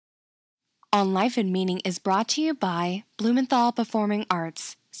On Life and Meaning is brought to you by Blumenthal Performing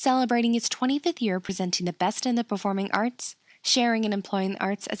Arts, celebrating its 25th year presenting the best in the performing arts, sharing and employing the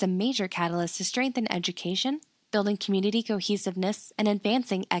arts as a major catalyst to strengthen education, building community cohesiveness, and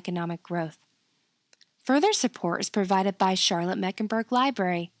advancing economic growth. Further support is provided by Charlotte-Mecklenburg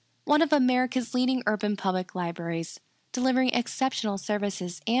Library, one of America's leading urban public libraries, delivering exceptional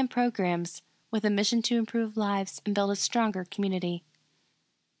services and programs with a mission to improve lives and build a stronger community.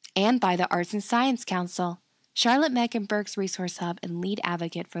 And by the Arts and Science Council, Charlotte-Mecklenburg's resource hub and lead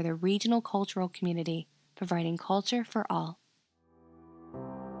advocate for the regional cultural community, providing culture for all.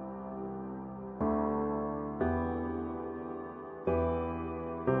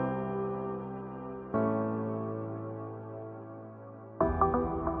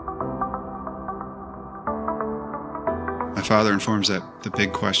 My father informs that the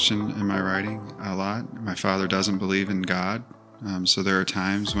big question in my writing a lot. My father doesn't believe in God. So there are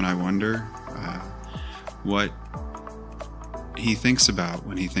times when I wonder what he thinks about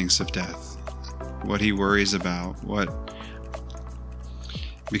when he thinks of death, what he worries about,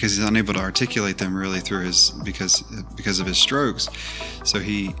 because he's unable to articulate them really through because of his strokes. So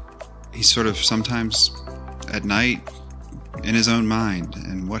he sort of sometimes at night in his own mind,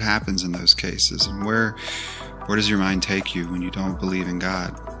 and what happens in those cases, and where does your mind take you when you don't believe in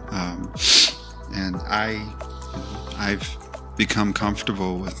God? And I've become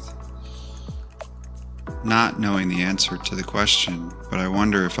comfortable with not knowing the answer to the question, but I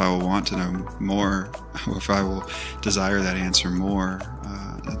wonder if I will want to know more, or if I will desire that answer more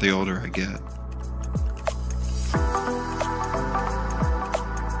the older I get.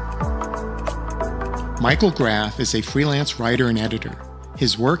 Michael Graff is a freelance writer and editor.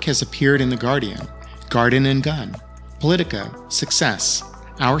 His work has appeared in The Guardian, Garden and Gun, POLITICO, Success,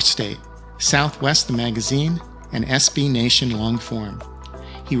 Our State, Southwest the Magazine, and SB Nation Longform.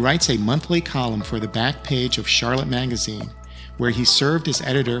 He writes a monthly column for the back page of Charlottemagazine, where he served as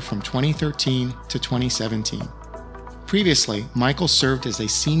editor from 2013 to 2017. Previously, Michael served as a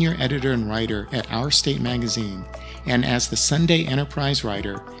senior editor and writer at Our Statemagazine and as the Sunday Enterprise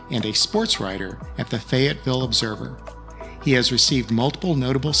writer and a sports writer at the Fayetteville Observer. He has received multiple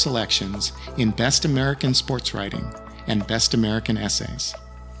notable selections in Best American Sports Writing and Best American Essays.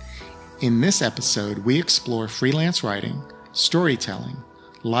 In this episode, we explore freelance writing, storytelling,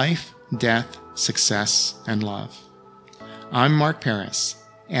 life, death, success, and love. I'm Mark Paris,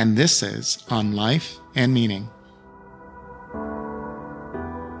 and this is On Life and Meaning.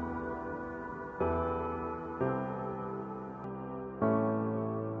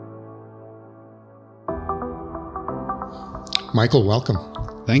 Michael, welcome.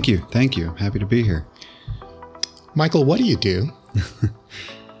 Thank you. I'm happy to be here. Michael, what do you do?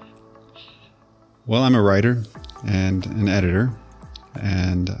 Well, I'm a writer and an editor,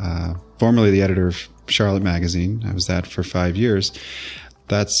 and formerly the editor of Charlottemagazine. I was that for 5 years.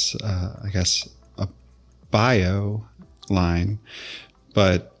 That's, I guess, a bio line,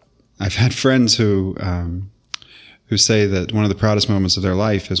 but I've had friends who say that one of the proudest moments of their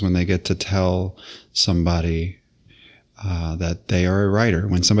life is when they get to tell somebody that they are a writer.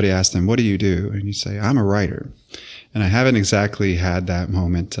 When somebody asks them, "What do you do?" and you say, "I'm a writer." And I haven't exactly had that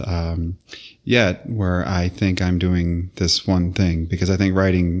moment yet where I think I'm doing this one thing, because I think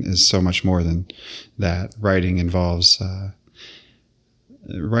writing is so much more than that. Writing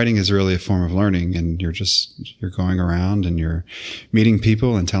is really a form of learning, and you're going around and you're meeting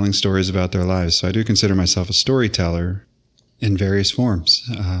people and telling stories about their lives. So I do consider myself a storyteller in various forms,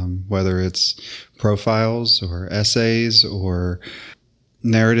 whether it's profiles or essays or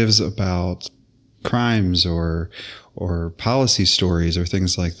narratives about crimes or policy stories or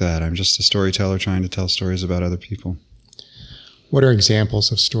things like that. I'm just a storyteller trying to tell stories about other people. What are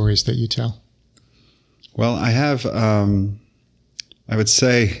examples of stories that you tell? Well, I have, I would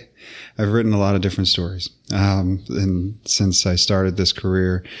say I've written a lot of different stories. And since I started this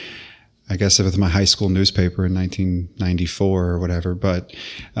career, I guess with my high school newspaper in 1994 or whatever, but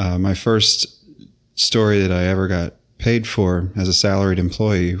my first story that I ever got paid for as a salaried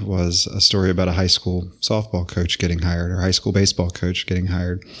employee was a story about a high school softball coach getting hired, or high school baseball coach getting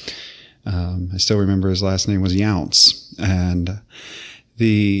hired. I still remember his last name was Younce, and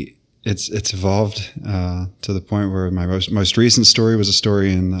it's evolved to the point where my most recent story was a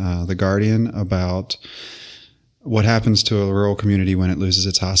story in The Guardian about what happens to a rural community when it loses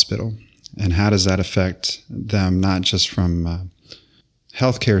its hospital, and how does that affect them, not just from a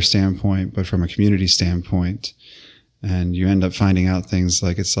healthcare standpoint, but from a community standpoint. And you end up finding out things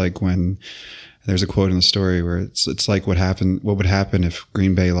like, it's like when there's a quote in the story where it's like what would happen if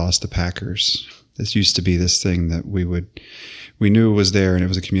Green Bay lost the Packers. This used to be this thing that we would we knew it was there, and it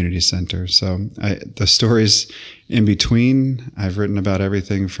was a community center. So the stories in between, I've written about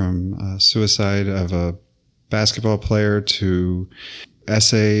everything from suicide of a basketball player to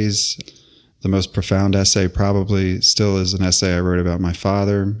essays. The most profound essay probably still is an essay I wrote about my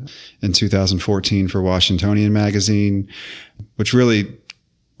father in 2014 for Washingtonian magazine, which really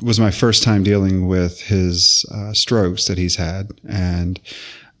was my first time dealing with his strokes that he's had and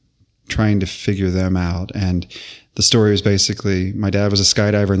trying to figure them out. And the story was basically, my dad was a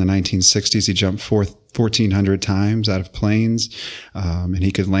skydiver in the 1960s. He jumped 1,400 times out of planes, and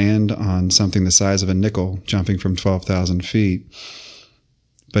he could land on something the size of a nickel, jumping from 12,000 feet.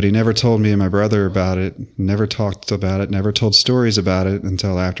 But he never told me and my brother about it, never talked about it, never told stories about it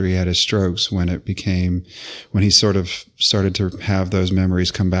until after he had his strokes, when he sort of started to have those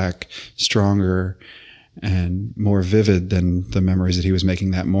memories come back stronger and more vivid than the memories that he was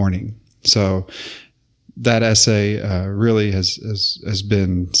making that morning. So that essay really has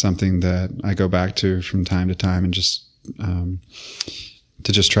been something that I go back to from time to time, and just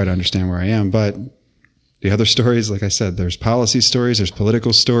to just try to understand where I am. But the other stories, like I said, there's policy stories, there's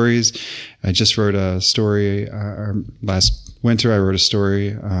political stories. I just wrote a story last winter. I wrote a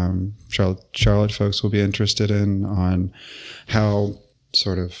story, Charlotte folks will be interested in, on how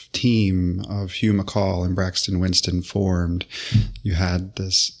sort of team of Hugh McCall and Braxton Winston formed. You had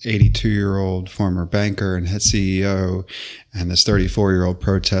this 82-year-old former banker and head CEO and this 34-year-old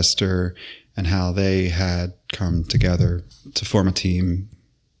protester, and how they had come together to form a team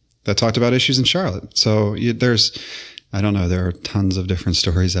that talked about issues in Charlotte. So there are tons of different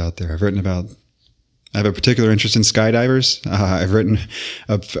stories out there. I have a particular interest in skydivers. I've written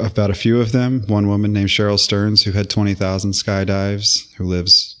about a few of them. One woman named Cheryl Stearns, who had 20,000 skydives, who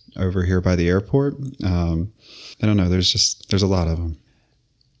lives over here by the airport. I don't know. There's a lot of them.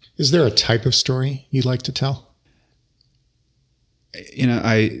 Is there a type of story you'd like to tell?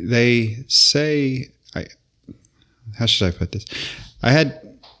 How should I put this?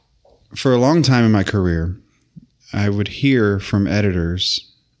 For a long time in my career, I would hear from editors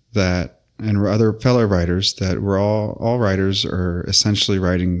and other fellow writers that we're all writers are essentially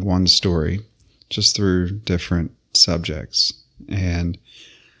writing one story, just through different subjects. And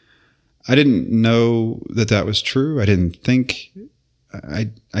I didn't know that was true. I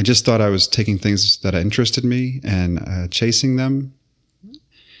just thought I was taking things that interested me and chasing them.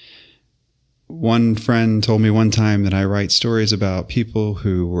 One friend told me one time that I write stories about people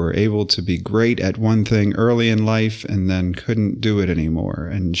who were able to be great at one thing early in life and then couldn't do it anymore.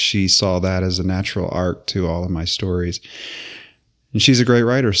 And she saw that as a natural arc to all of my stories. And she's a great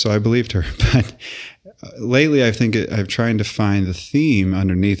writer, so I believed her. But lately, I think I'm trying to find the theme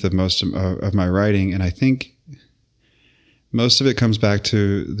underneath of most of my writing. And I think most of it comes back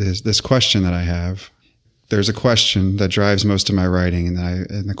to this question that I have. There's a question that drives most of my writing,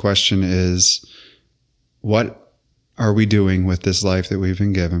 and the question is, what are we doing with this life that we've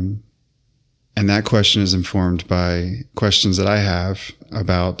been given? And that question is informed by questions that I have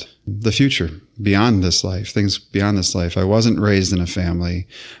about the future, beyond this life, things beyond this life. I wasn't raised in a family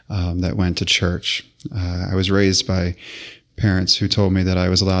that went to church. I was raised by parents who told me that I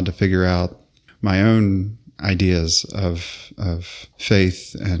was allowed to figure out my own ideas of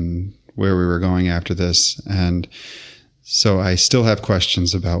faith and where we were going after this. And so I still have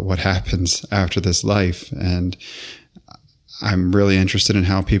questions about what happens after this life. And I'm really interested in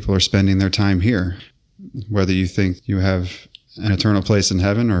how people are spending their time here, whether you think you have an eternal place in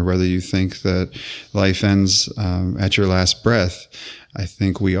heaven or whether you think that life ends at your last breath. I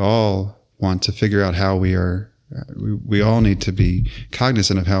think we all want to figure out how we all need to be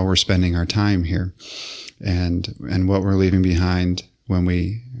cognizant of how we're spending our time here and what we're leaving behind when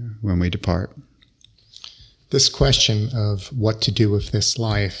we depart. This question of what to do with this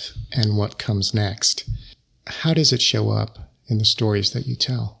life and what comes next, how does it show up in the stories that you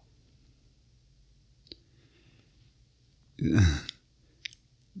tell?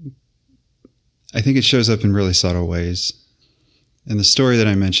 I think it shows up in really subtle ways. In the story that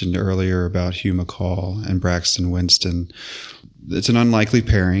I mentioned earlier about Hugh McCall and Braxton Winston, it's an unlikely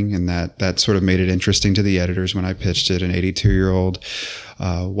pairing, and that sort of made it interesting to the editors when I pitched it. An 82-year-old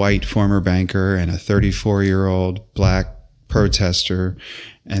white former banker and a 34-year-old black protester,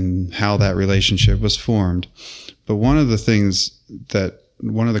 and how that relationship was formed. But one of the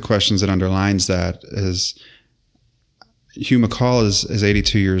questions that underlines that is Hugh McCall is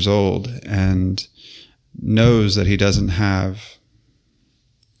 82 years old and knows that he doesn't have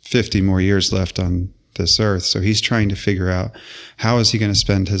 50 more years left on this earth. So he's trying to figure out how is he going to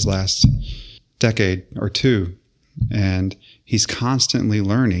spend his last decade or two. And he's constantly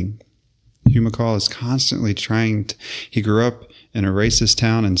learning. Hugh McCall is constantly he grew up in a racist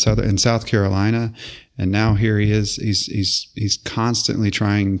town in South Carolina, and now here he is. He's constantly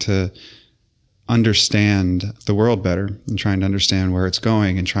trying to understand the world better and trying to understand where it's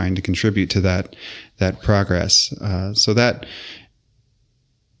going and trying to contribute to that progress. So that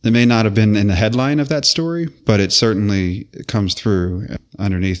it may not have been in the headline of that story, but it certainly comes through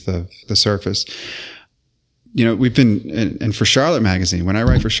underneath the surface. We've been, and for Charlottemagazine, when I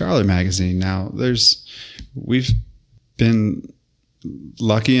write for Charlottemagazine now, we've been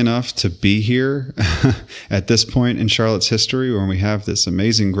lucky enough to be here at this point in Charlotte's history when we have this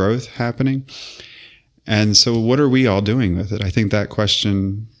amazing growth happening. And so what are we all doing with it? I think that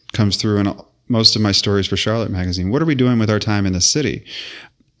question comes through in most of my stories for Charlottemagazine. What are we doing with our time in the city?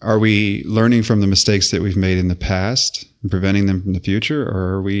 Are we learning from the mistakes that we've made in the past and preventing them from the future?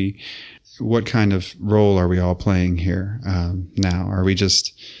 Or what kind of role are we all playing here now? Are we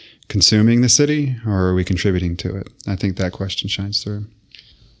just consuming the city, or are we contributing to it? I think that question shines through.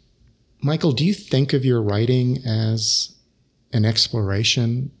 Michael, do you think of your writing as an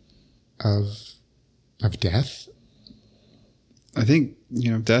exploration of death? I think,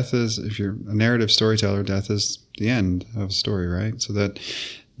 death is, if you're a narrative storyteller, death is the end of a story, right? So that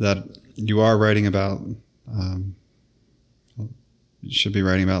you are writing about, you should be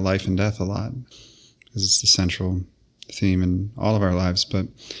writing about life and death a lot, because it's the central theme in all of our lives. But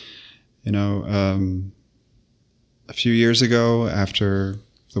a few years ago, after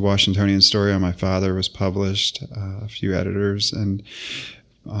the Washingtonian story on my father was published, a few editors and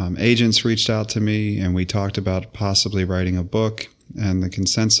agents reached out to me, and we talked about possibly writing a book. And the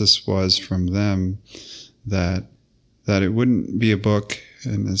consensus was from them that it wouldn't be a book,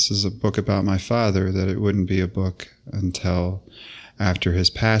 and this is a book about my father, that it wouldn't be a book until after his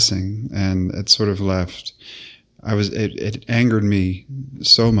passing. And it sort of left. It angered me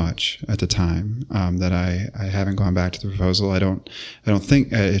so much at the time that I haven't gone back to the proposal. I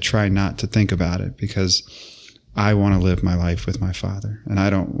try not to think about it, because I want to live my life with my father, and I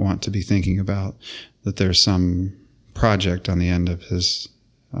don't want to be thinking about that there's some project on the end of his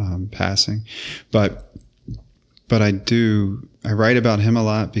passing. But I write about him a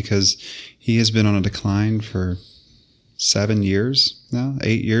lot because he has been on a decline for 8 years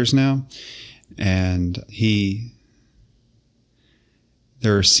now. And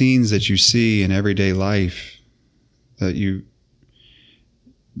there are scenes that you see in everyday life that you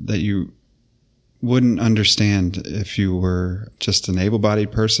wouldn't understand if you were just an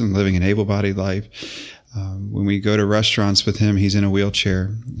able-bodied person living an able-bodied life. When we go to restaurants with him, he's in a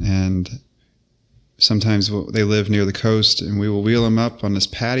wheelchair, and sometimes they live near the coast, and we will wheel him up on this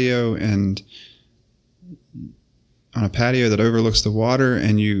patio, and on a patio that overlooks the water,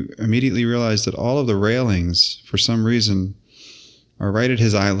 and you immediately realize that all of the railings, for some reason, are right at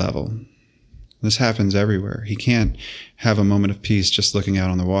his eye level. This happens everywhere. He can't have a moment of peace just looking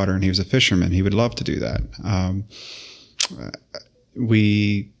out on the water, and he was a fisherman. He would love to do that.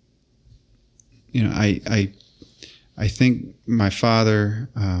 I think my father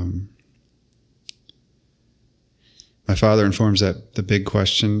informs the big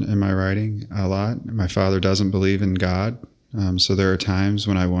question in my writing a lot. My father doesn't believe in God. So there are times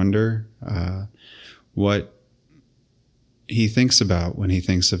when I wonder what he thinks about when he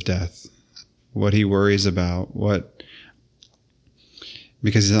thinks of death, what he worries about,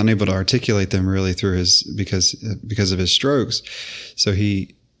 because he's unable to articulate them really through because of his strokes. So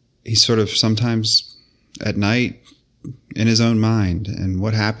he sort of sometimes at night in his own mind, and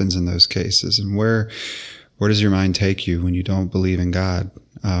what happens in those cases, and where does your mind take you when you don't believe in God?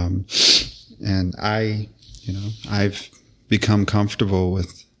 And I've become comfortable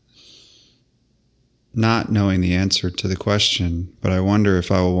with not knowing the answer to the question, but I wonder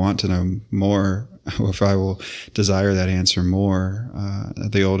if I will want to know more, or if I will desire that answer more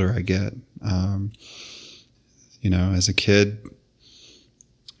the older I get. As a kid,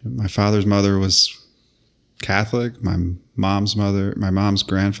 my father's mother was Catholic. My mom's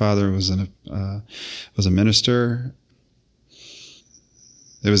grandfather was a minister.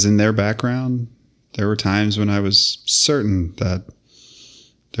 It was in their background. There were times when I was certain that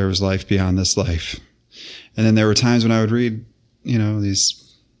there was life beyond this life. And then there were times when I would read,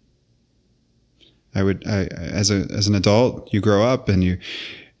 as an adult, you grow up and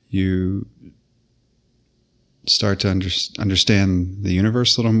you start to understand the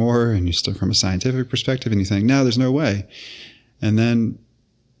universe a little more, and you start from a scientific perspective, and you think, no, there's no way. And then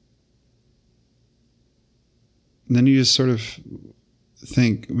you just sort of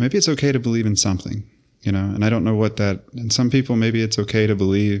think, maybe it's okay to believe in something, and I don't know what that, and some people, maybe it's okay to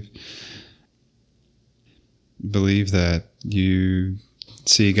believe that you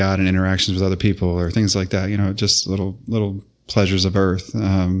see God in interactions with other people or things like that, just little pleasures of earth.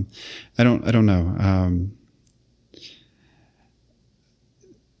 I don't know.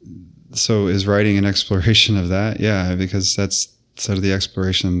 So is writing an exploration of that? Yeah, because that's sort of the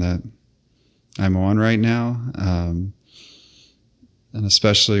exploration that I'm on right now. And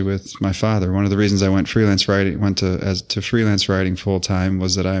especially with my father, one of the reasons I went to freelance writing full time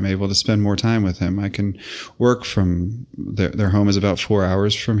was that I'm able to spend more time with him. I can work from their home is about 4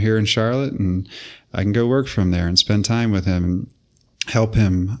 hours from here in Charlotte, and I can go work from there and spend time with him and help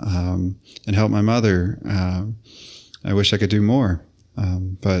him and help my mother. I wish I could do more,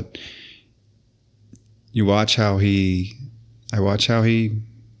 but I watch how he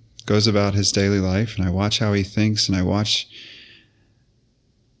goes about his daily life, and I watch how he thinks, and I watch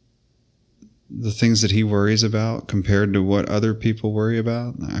the things that he worries about compared to what other people worry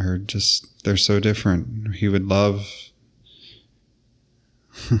about are just, they're so different. He would love...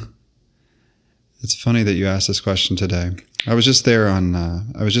 It's funny that you asked this question today. I was just there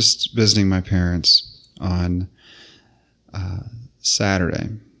I was just visiting my parents on Saturday.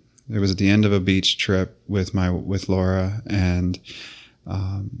 It was at the end of a beach trip with Laura, and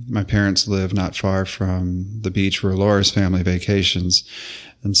my parents live not far from the beach where Laura's family vacations.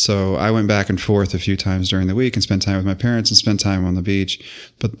 And so I went back and forth a few times during the week and spent time with my parents and spent time on the beach.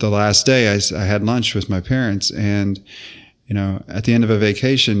 But the last day I had lunch with my parents, and, you know, at the end of a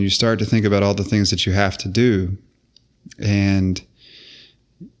vacation, you start to think about all the things that you have to do. And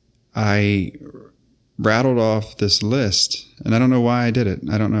I rattled off this list, and I don't know why I did it.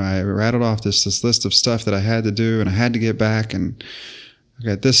 I don't know. I rattled off this list of stuff that I had to do, and I had to get back, and I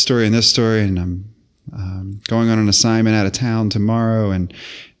got this story, and I'm going on an assignment out of town tomorrow, and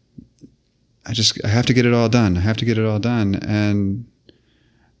I have to get it all done. I have to get it all done. And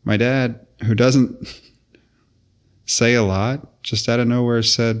my dad, who doesn't say a lot, just out of nowhere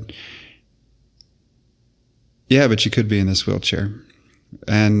said, "Yeah, but you could be in this wheelchair."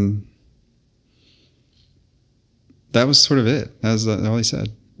 And that was sort of it. That was all he said.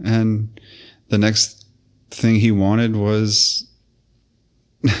 And the next thing he wanted was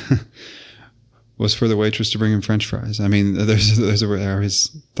for the waitress to bring him French fries. I mean, there's where his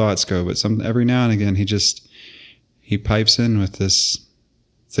thoughts go, but every now and again he pipes in with this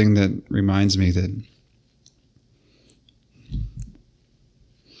thing that reminds me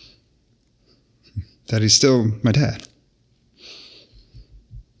that he's still my dad.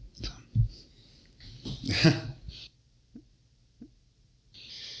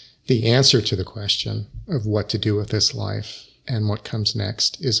 The answer to the question of what to do with this life and what comes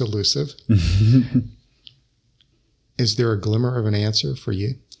next is elusive. Is there a glimmer of an answer for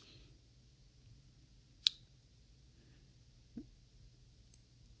you?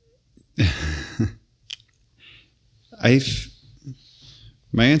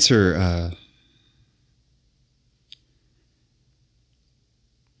 My answer,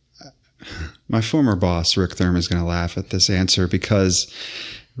 my former boss, Rick Thurm, is going to laugh at this answer because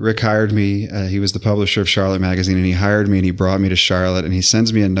Rick hired me. He was the publisher of Charlottemagazine, and he hired me and he brought me to Charlotte, and he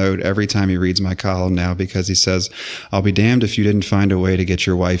sends me a note every time he reads my column now because he says, "I'll be damned if you didn't find a way to get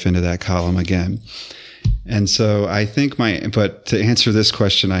your wife into that column again." And so I think but to answer this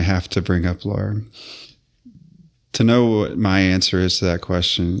question, I have to bring up Laura. To know what my answer is to that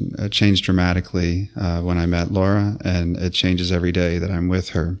question, it changed dramatically when I met Laura, and it changes every day that I'm with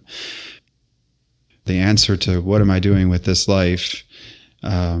her. The answer to what am I doing with this life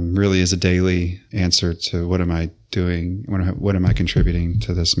really is a daily answer to what am I doing, what am I contributing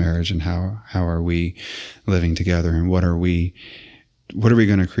to this marriage, and how are we living together, and what are we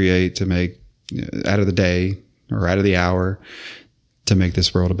going to create to make out of the day or out of the hour to make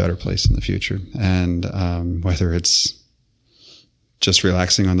this world a better place in the future. And whether it's just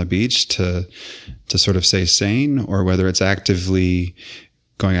relaxing on the beach to sort of stay sane, or whether it's actively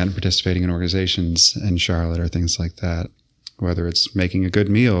going out and participating in organizations in Charlotte or things like that, whether it's making a good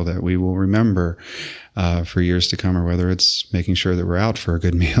meal that we will remember for years to come, or whether it's making sure that we're out for a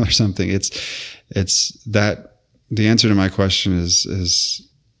good meal or something. It's that the answer to my question is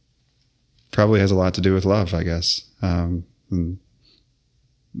probably has a lot to do with love, I guess, in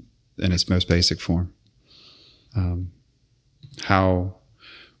its most basic form. How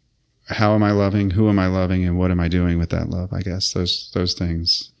am I loving? Who am I loving? And what am I doing with that love? I guess those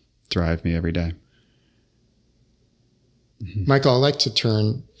things drive me every day. Michael, I'd like to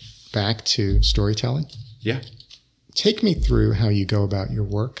turn back to storytelling. Yeah. Take me through how you go about your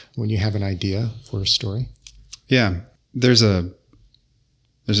work when you have an idea for a story. Yeah. There's an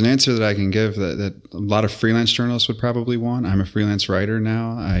answer that I can give that a lot of freelance journalists would probably want. I'm a freelance writer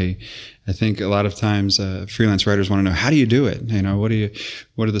now. I think a lot of times freelance writers want to know, how do you do it? You know, what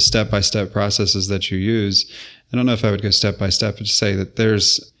are the step-by-step processes that you use? I don't know if I would go step by step, but to say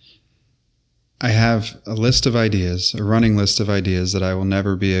that I have a list of ideas, a running list of ideas that I will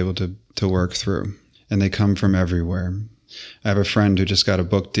never be able to work through. And they come from everywhere. I have a friend who just got a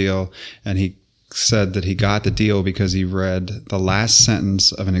book deal, and he said that he got the deal because he read the last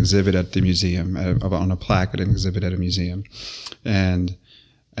sentence of an exhibit at the museum, on a plaque at an exhibit at a museum. And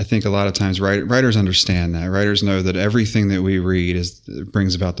I think a lot of times writers understand that. Writers know that everything that we read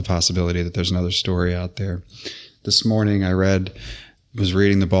brings about the possibility that there's another story out there. This morning I was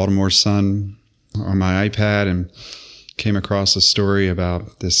reading the Baltimore Sun on my iPad and came across a story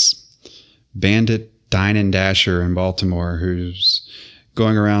about this bandit dine and dasher in Baltimore who's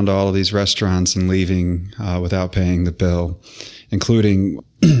going around all of these restaurants and leaving without paying the bill, including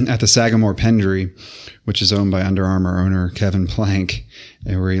at the Sagamore Pendery, which is owned by Under Armour owner Kevin Plank,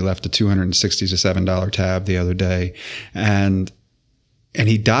 and where he left a $267 tab the other day. And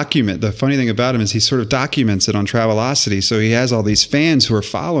the funny thing about him is he sort of documents it on Travelocity. So he has all these fans who are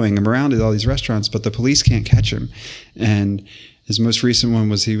following him around at all these restaurants, but the police can't catch him. And his most recent one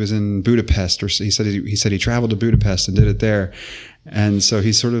was he was in Budapest, or he said he traveled to Budapest and did it there. And so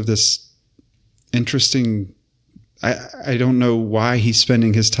he's sort of this interesting, I don't know why he's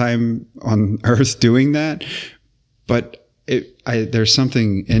spending his time on Earth doing that, but there's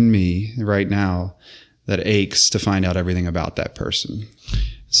something in me right now that aches to find out everything about that person.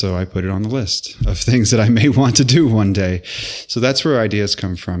 So I put it on the list of things that I may want to do one day. So that's where ideas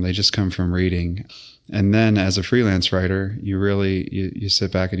come from. They just come from reading. And then as a freelance writer, you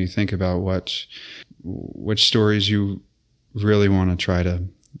sit back and you think about which stories you really want to try to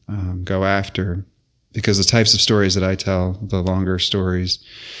go after. Because the types of stories that I tell, the longer stories,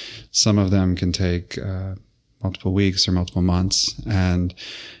 some of them can take multiple weeks or multiple months. And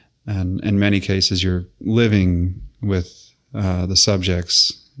in many cases, you're living with the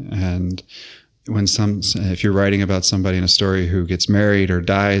subjects. And if you're writing about somebody in a story who gets married or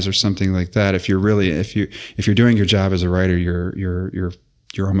dies or something like that, if you're doing your job as a writer,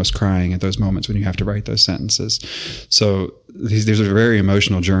 you're almost crying at those moments when you have to write those sentences. So these are very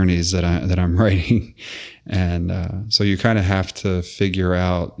emotional journeys that I'm writing, and so you kind of have to figure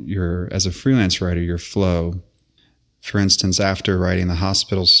out as a freelance writer, your flow. For instance, after writing the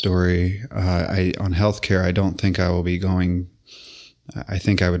hospital story on healthcare, I don't think I will be going. I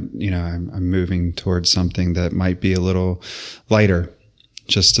think I would, I'm moving towards something that might be a little lighter,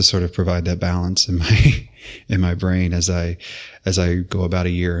 just to sort of provide that balance in my brain as I go about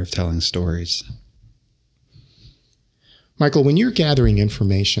a year of telling stories. Michael, when you're gathering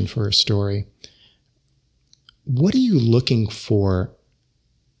information for a story, what are you looking for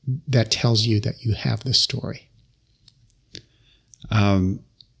that tells you that you have the story?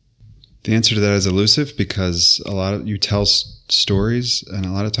 The answer to that is elusive, because you tell stories, and a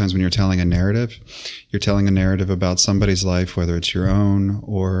lot of times when you're telling a narrative, you're telling a narrative about somebody's life, whether it's your own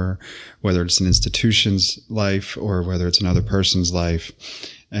or whether it's an institution's life or whether it's another person's life,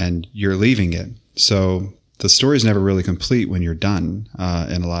 and you're leaving it. So the story is never really complete when you're done.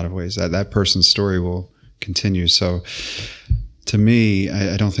 In a lot of ways, that person's story will continue. So to me,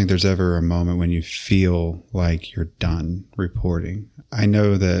 I don't think there's ever a moment when you feel like you're done reporting. I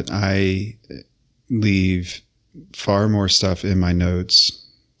know that I leave far more stuff in my notes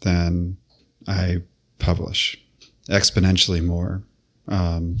than I publish. Exponentially more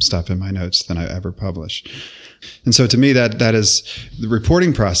stuff in my notes than I ever publish. And so to me, that is the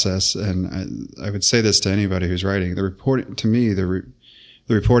reporting process. And I would say this to anybody who's writing. The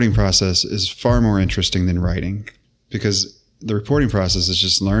reporting process is far more interesting than writing, because the reporting process is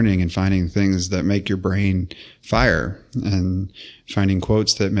just learning and finding things that make your brain fire, and finding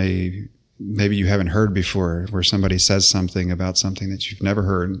quotes that maybe you haven't heard before, where somebody says something about something that you've never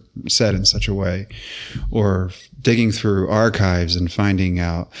heard said in such a way, or digging through archives and finding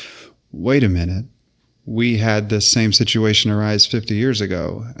out, wait a minute, we had this same situation arise 50 years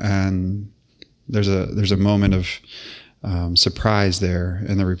ago. And there's a moment of surprise there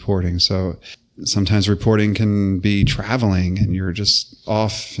in the reporting. So sometimes reporting can be traveling and you're just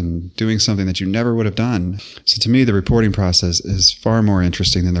off and doing something that you never would have done. So to me, the reporting process is far more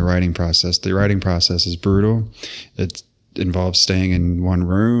interesting than the writing process. The writing process is brutal. It involves staying in one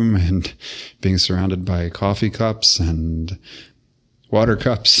room and being surrounded by coffee cups and water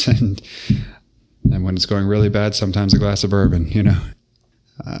cups, and when it's going really bad, sometimes a glass of bourbon,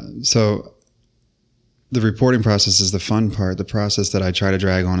 So the reporting process is the fun part, the process that I try to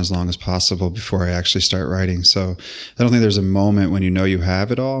drag on as long as possible before I actually start writing. So I don't think there's a moment when you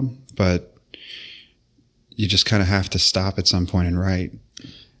have it all, but you just kind of have to stop at some point and write.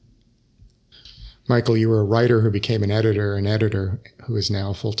 Michael, you were a writer who became an editor who is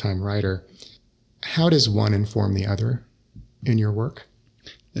now a full-time writer. How does one inform the other in your work?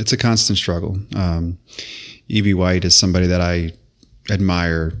 It's a constant struggle. E.B. White is somebody that I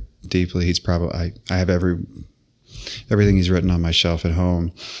admire deeply. He's probably, I have everything he's written on my shelf at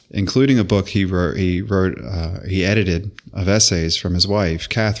home, including a book he edited of essays from his wife,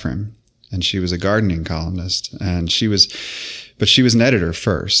 Catherine, and she was a gardening columnist, but she was an editor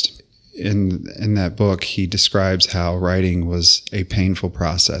first. In that book, he describes how writing was a painful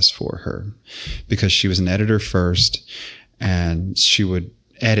process for her because she was an editor first, and she would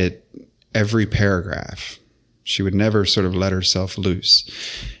edit every paragraph. She would never sort of let herself loose.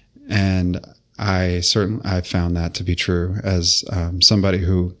 And I found that to be true as somebody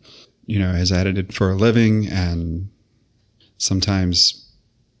who, has edited for a living, and sometimes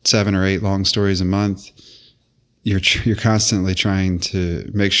 7 or 8 long stories a month. You're constantly trying to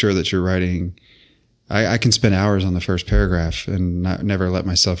make sure that you're writing. I can spend hours on the first paragraph and never let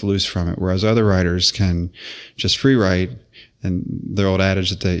myself loose from it, whereas other writers can just free write. And the old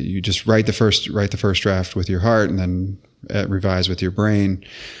adage that you just write the first draft with your heart and then revise with your brain.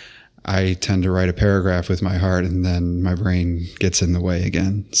 I tend to write a paragraph with my heart, and then my brain gets in the way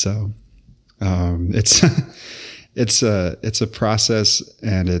again. So it's a process,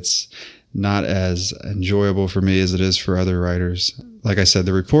 and it's not as enjoyable for me as it is for other writers. Like I said,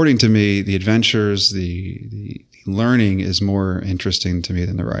 the reporting to me, the adventures, the learning is more interesting to me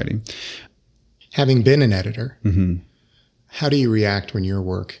than the writing. Having been an editor, mm-hmm. How do you react when your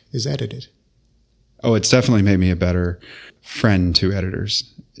work is edited? Oh, it's definitely made me a better friend to editors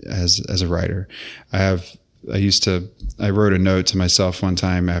as a writer. I wrote a note to myself one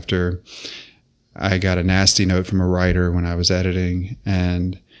time after I got a nasty note from a writer when I was editing,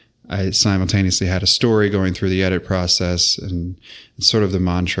 and I simultaneously had a story going through the edit process, and it's sort of the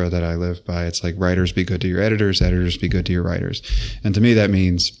mantra that I live by. It's like, writers be good to your editors, editors be good to your writers. And to me, that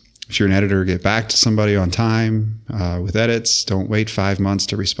means if you're an editor, get back to somebody on time with edits. Don't wait 5 months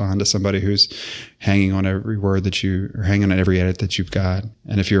to respond to somebody who's hanging on every word hanging on every edit that you've got.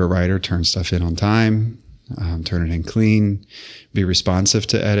 And if you're a writer, turn stuff in on time, turn it in clean, be responsive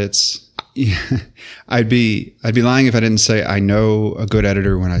to edits. I'd be lying if I didn't say I know a good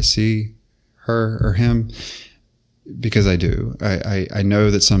editor when I see her or him, because I do. I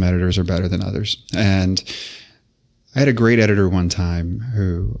know that some editors are better than others. And I had a great editor one time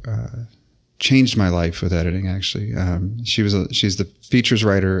who changed my life with editing, actually. She's the features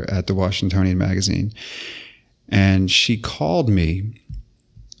writer at the Washingtonian magazine. And she called me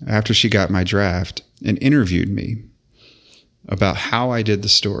after she got my draft and interviewed me about how I did the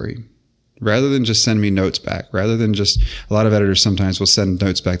story, rather than just send me notes back, rather than just, a lot of editors sometimes will send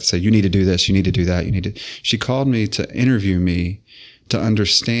notes back to say, you need to do this, you need to do that, She called me to interview me to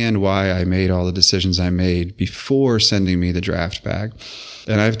understand why I made all the decisions I made before sending me the draft back.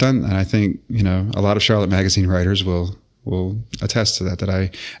 And I think, a lot of Charlottemagazine writers will attest to that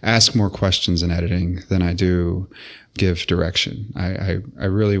I ask more questions in editing than I do give direction. I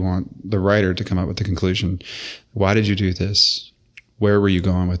really want the writer to come up with the conclusion. Why did you do this? Where were you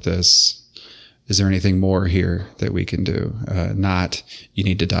going with this? Is there anything more here that we can do? Not, you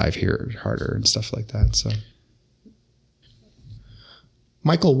need to dive here harder and stuff like that. So,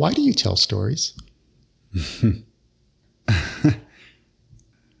 Michael, why do you tell stories?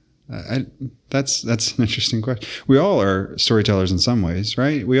 That's an interesting question. We all are storytellers in some ways,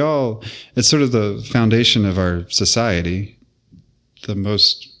 right? It's sort of the foundation of our society. The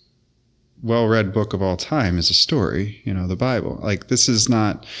most well-read book of all time is a story, the Bible. Like, this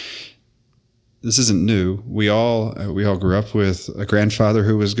isn't new. We all grew up with a grandfather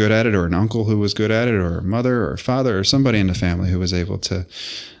who was good at it, or an uncle who was good at it, or a mother or a father or somebody in the family who was able to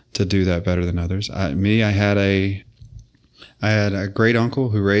do that better than others. I had a great uncle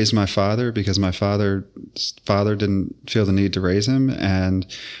who raised my father because my father didn't feel the need to raise him, and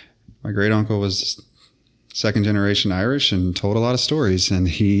my great uncle was second generation Irish and told a lot of stories, and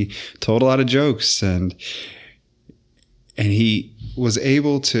he told a lot of jokes, and he was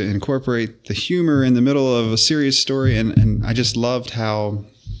able to incorporate the humor in the middle of a serious story, and I just loved how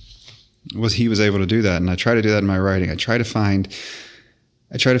he was able to do that. And I try to do that in my writing. I try to find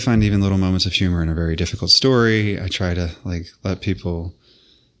even little moments of humor in a very difficult story. I try to let people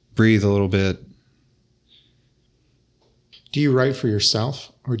breathe a little bit. Do you write for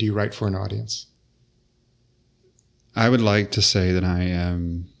yourself, or do you write for an audience? I would like to say that I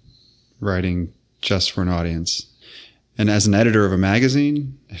am writing just for an audience. And as an editor of a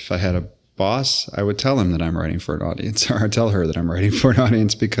magazine, if I had a boss, I would tell him that I'm writing for an audience, or I'd tell her that I'm writing for an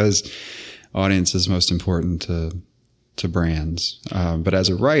audience, because audience is most important to brands. But as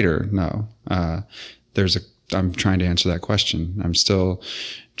a writer, no. There's I'm trying to answer that question. I'm still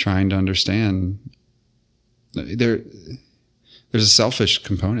trying to understand. There's a selfish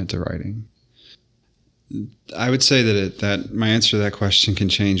component to writing. I would say that my answer to that question can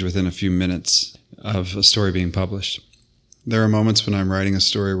change within a few minutes of a story being published. There are moments when I'm writing a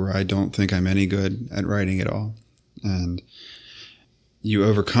story where I don't think I'm any good at writing at all. And you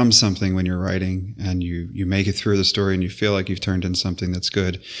overcome something when you're writing, and you make it through the story, and you feel like you've turned in something that's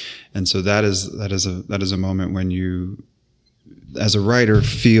good. And so that is a moment when you, as a writer,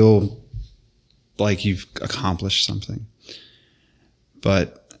 feel like you've accomplished something.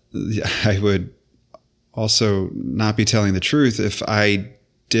 But I would also not be telling the truth if I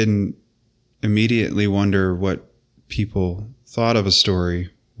didn't immediately wonder what people thought of a story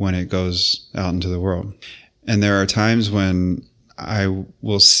when it goes out into the world. And there are times when I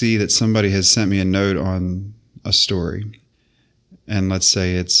will see that somebody has sent me a note on a story. And let's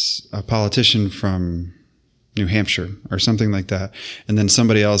say it's a politician from New Hampshire or something like that. And then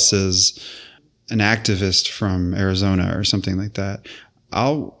somebody else is an activist from Arizona or something like that.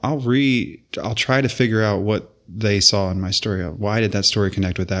 I'll try to figure out what they saw in my story. Why did that story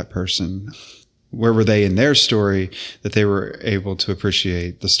connect with that person? Where were they in their story that they were able to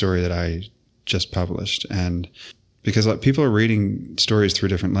appreciate the story that I just published? And because people are reading stories through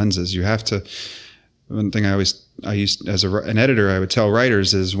different lenses, you have to. One thing I used as an editor, I would tell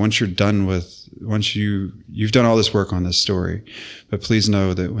writers is once you've done all this work on this story, but please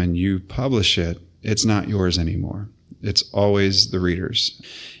know that when you publish it, it's not yours anymore. It's always the reader's.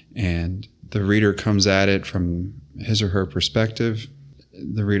 And the reader comes at it from his or her perspective.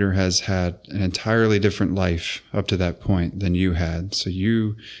 The reader has had an entirely different life up to that point than you had. So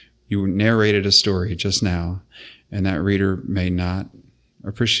you narrated a story just now, and that reader may not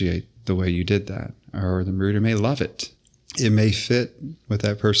appreciate the way you did that, or the reader may love it. It may fit with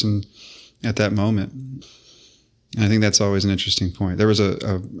that person at that moment. And I think that's always an interesting point. There was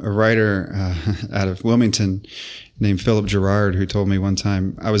a writer out of Wilmington named Philip Gerard who told me one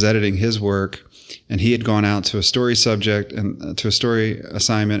time I was editing his work, and he had gone out to a story subject and to a story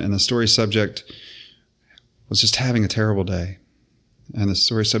assignment, and the story subject was just having a terrible day. And the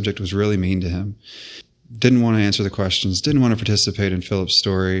story subject was really mean to him. Didn't want to answer the questions, didn't want to participate in Philip's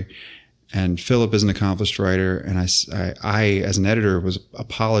story. And Philip is an accomplished writer, and I as an editor,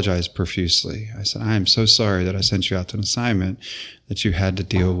 apologized profusely. I said, I am so sorry that I sent you out to an assignment that you had to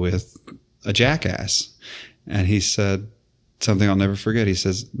deal with a jackass. And he said something I'll never forget. He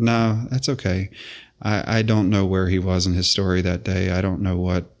says, no, that's okay. I don't know where he was in his story that day. I don't know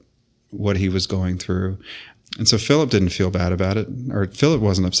what he was going through. And so Philip didn't feel bad about it, or Philip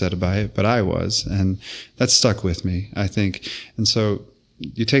wasn't upset by it, but I was. And that stuck with me, I think. And so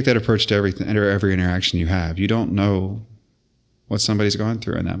you take that approach to every interaction you have. You don't know what somebody's going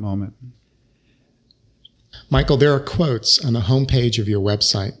through in that moment. Michael, there are quotes on the homepage of your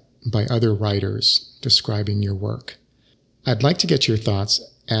website by other writers describing your work. I'd like to get your thoughts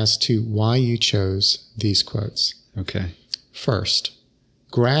as to why you chose these quotes. Okay. First,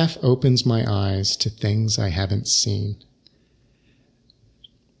 Graff opens my eyes to things I haven't seen.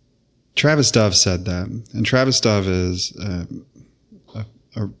 Travis Dove said that. And Travis Dove is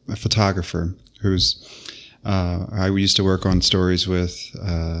a photographer who's I used to work on stories with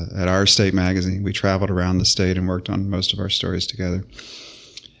at Our Statemagazine. We traveled around the state and worked on most of our stories together.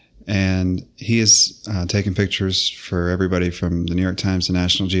 And he has taken pictures for everybody from the New York Times to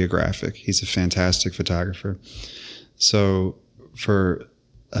National Geographic. He's a fantastic photographer. So for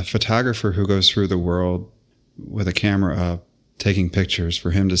a photographer who goes through the world with a camera up, taking pictures, for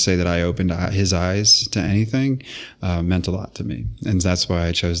him to say that I opened his eyes to anything meant a lot to me. And that's why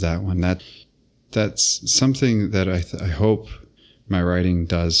I chose that one. That's something that I hope my writing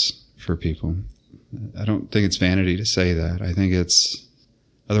does for people. I don't think it's vanity to say that. I think it's,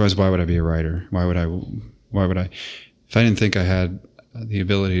 otherwise why would I be a writer? Why would I, if I didn't think I had the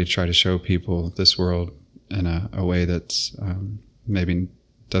ability to try to show people this world in a way that's maybe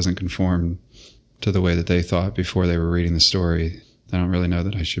doesn't conform to the way that they thought before they were reading the story, I don't really know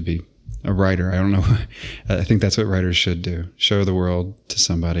that I should be a writer. I don't know. I think that's what writers should do. Show the world to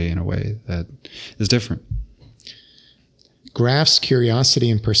somebody in a way that is different. Graff's curiosity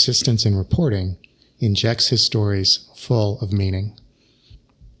and persistence in reporting injects his stories full of meaning.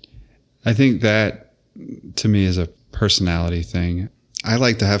 I think that, to me, is a personality thing. I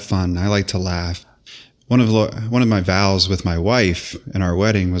like to have fun. I like to laugh. One of my vows with my wife in our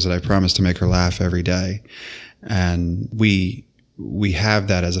wedding was that I promised to make her laugh every day. And we have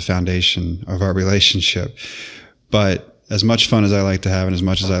that as a foundation of our relationship. But as much fun as I like to have and as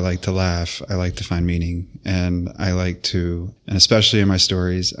much as I like to laugh, I like to find meaning. And I like to, and especially in my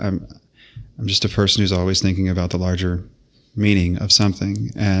stories, I'm just a person who's always thinking about the larger meaning of something.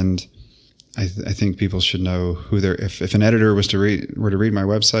 And I think people should know who they're, if an editor were to read my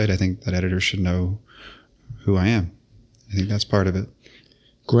website, I think that editor should know who I am. I think that's part of it.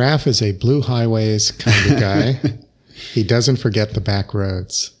 Graff is a blue highways kind of guy. He doesn't forget the back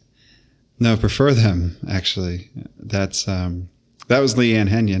roads. No, prefer them, actually. That was Leanne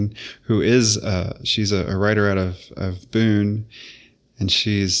Henyon, who is, she's a writer out of Boone, and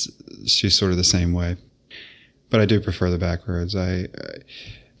she's sort of the same way. But I do prefer the back roads. A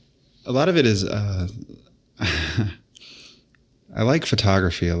lot of it is, I like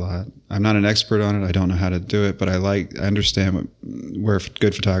photography a lot. I'm not an expert on it. I don't know how to do it, but I understand where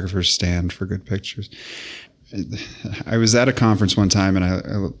good photographers stand for good pictures. I was at a conference one time,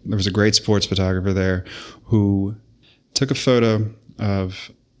 and there was a great sports photographer there who took a photo of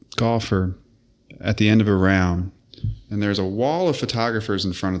a golfer at the end of a round, and there's a wall of photographers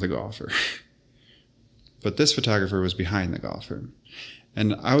in front of the golfer. But this photographer was behind the golfer.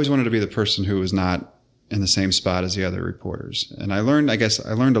 And I always wanted to be the person who was not in the same spot as the other reporters. And I learned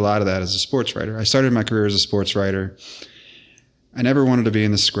a lot of that as a sports writer. I started my career as a sports writer. I never wanted to be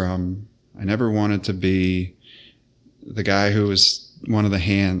in the scrum. I never wanted to be the guy who was one of the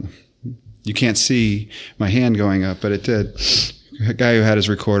hand. You can't see my hand going up, but it did. A guy who had his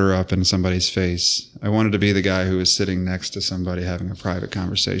recorder up in somebody's face. I wanted to be the guy who was sitting next to somebody having a private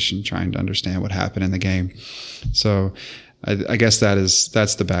conversation, trying to understand what happened in the game. So I guess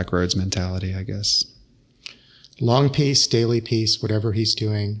that's the backroads mentality, I guess. Long piece, daily piece, whatever he's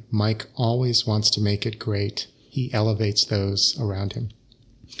doing, Mike always wants to make it great. He elevates those around him.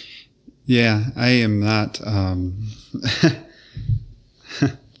 Yeah, I am not.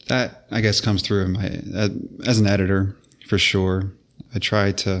 That, I guess, comes through in as an editor, for sure. I'm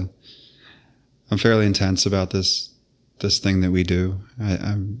fairly intense about this thing that we do.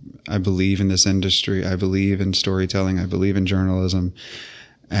 I believe in this industry. I believe in storytelling. I believe in journalism.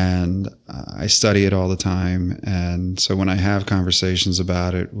 And I study it all the time. And so when I have conversations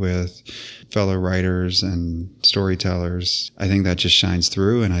about it with fellow writers and storytellers, I think that just shines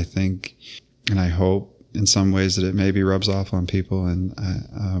through. And I hope in some ways that it maybe rubs off on people. And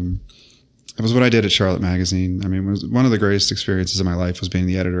it was what I did at Charlottemagazine. I mean, it was one of the greatest experiences of my life was being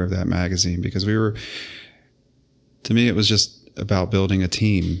the editor of that magazine, because to me, it was just about building a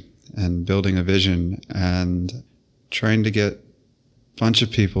team and building a vision and trying to get a bunch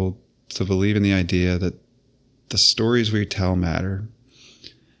of people to believe in the idea that the stories we tell matter,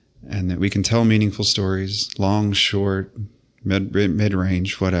 and that we can tell meaningful stories, long, short,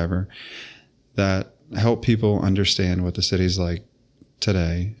 mid-range, whatever, that help people understand what the city's like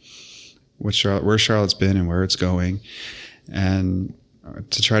today, where Charlotte's been and where it's going, and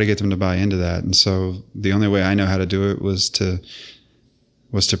to try to get them to buy into that. And so the only way I know how to do it was to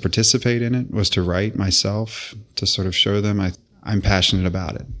participate in it, was to write myself, to sort of show them I'm passionate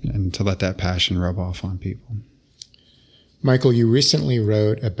about it, and to let that passion rub off on people. Michael, you recently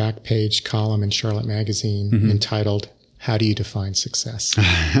wrote a back page column in Charlottemagazine entitled, "How Do You Define Success?"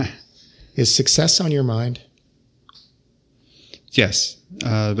 Is success on your mind? Yes,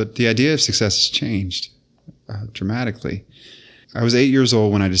 but the idea of success has changed dramatically. I was 8 years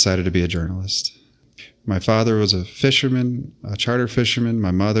old when I decided to be a journalist. My father was a fisherman, a charter fisherman.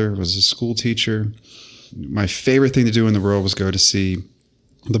 My mother was a school teacher. My favorite thing to do in the world was go to see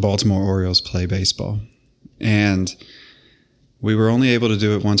the Baltimore Orioles play baseball. And we were only able to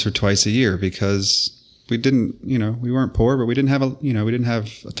do it once or twice a year because we weren't poor, but we didn't have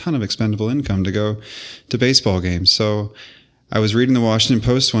a ton of expendable income to go to baseball games. So I was reading the Washington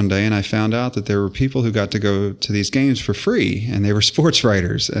Post one day, and I found out that there were people who got to go to these games for free, and they were sports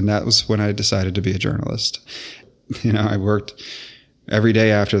writers. And that was when I decided to be a journalist. I worked every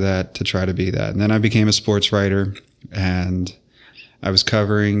day after that to try to be that. And then I became a sports writer, and I was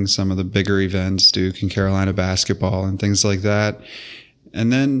covering some of the bigger events, Duke and Carolina basketball and things like that.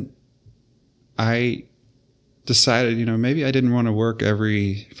 And then I decided, maybe I didn't want to work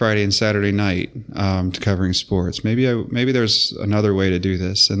every Friday and Saturday night to covering sports. Maybe there's another way to do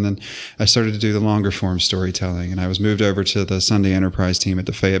this. And then I started to do the longer form storytelling, and I was moved over to the Sunday Enterprise team at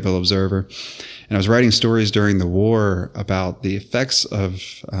the Fayetteville Observer. And I was writing stories during the war about the effects of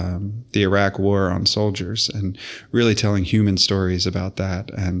the Iraq War on soldiers, and really telling human stories about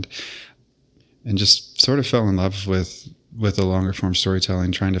that, and just sort of fell in love with the longer form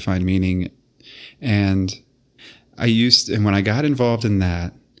storytelling, trying to find meaning. And when I got involved in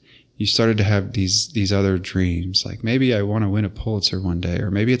that, you started to have these other dreams, like maybe I want to win a Pulitzer one day, or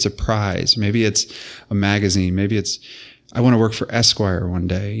maybe it's a prize, maybe it's a magazine, maybe I want to work for Esquire one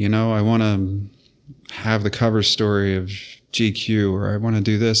day, I want to have the cover story of GQ, or I want to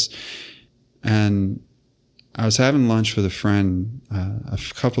do this. And I was having lunch with a friend a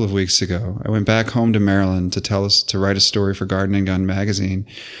couple of weeks ago. I went back home to Maryland to write a story for Garden and Gun magazine.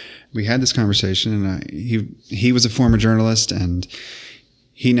 We had this conversation, and he was a former journalist, and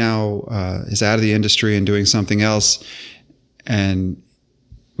he now is out of the industry and doing something else. And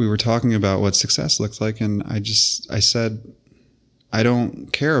we were talking about what success looks like, and I said, I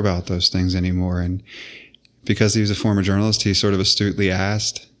don't care about those things anymore. And because he was a former journalist, he sort of astutely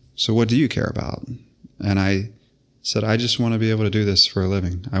asked, so what do you care about? And I said, I just want to be able to do this for a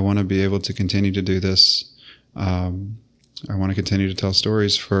living. I want to be able to continue to do this. I want to continue to tell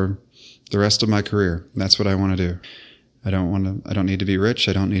stories for the rest of my career. That's what I want to do. I don't need to be rich.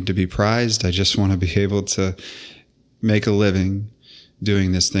 I don't need to be prized. I just want to be able to make a living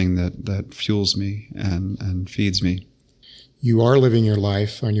doing this thing that fuels me and feeds me. You are living your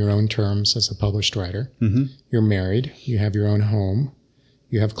life on your own terms as a published writer. Mm-hmm. You're married. You have your own home.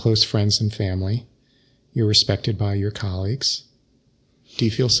 You have close friends and family. You're respected by your colleagues. Do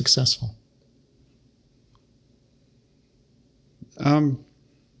you feel successful?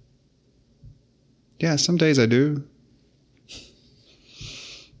 Yeah, some days I do.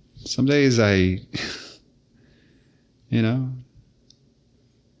 Some days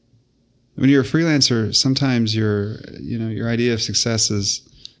when you're a freelancer, sometimes your idea of success is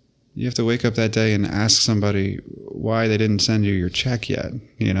you have to wake up that day and ask somebody why they didn't send you your check yet.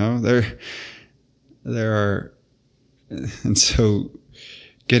 There are, and so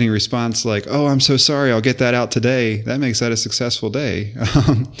getting a response like, "Oh, I'm so sorry, I'll get that out today," that makes that a successful day.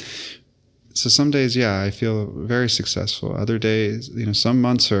 So some days, yeah, I feel very successful. Other days, some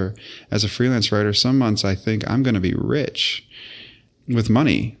months are, as a freelance writer, some months I think I'm going to be rich with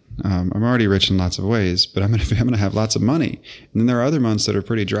money. I'm already rich in lots of ways, but I'm going to have lots of money. And then there are other months that are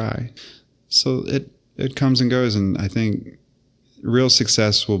pretty dry. So it comes and goes, and I think real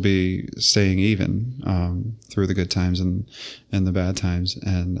success will be staying even through the good times and the bad times.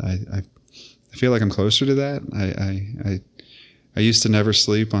 And I feel like I'm closer to that. I used to never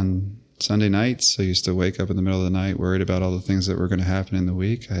sleep on Sunday nights. I used to wake up in the middle of the night worried about all the things that were going to happen in the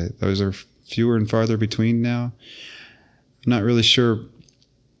week. Those are fewer and farther between now. I'm not really sure.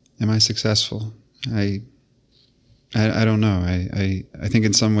 Am I successful? I don't know. I think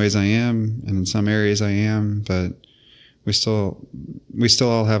in some ways I am, and in some areas I am, but we still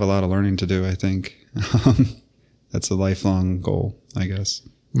all have a lot of learning to do, I think. That's a lifelong goal, I guess.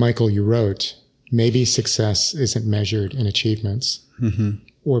 Michael, you wrote, maybe success isn't measured in achievements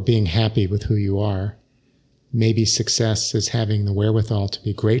or being happy with who you are. Maybe success is having the wherewithal to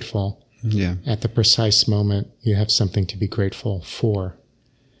be grateful at the precise moment you have something to be grateful for.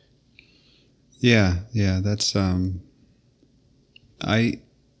 Yeah, that's I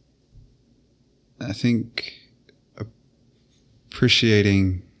think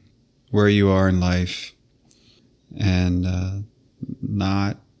appreciating where you are in life and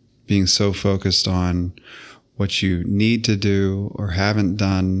not being so focused on what you need to do or haven't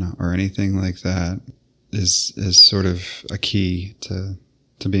done or anything like that is sort of a key to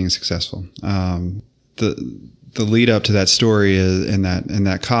being successful. The lead up to that story in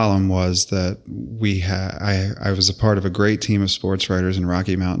that column was that I was a part of a great team of sports writers in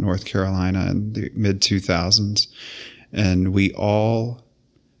Rocky Mount, North Carolina in the mid 2000s. And we all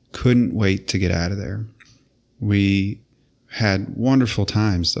couldn't wait to get out of there. We had wonderful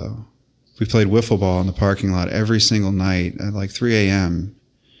times though. We played wiffle ball in the parking lot every single night at like 3 a.m.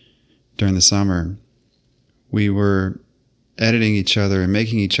 during the summer. We were editing each other and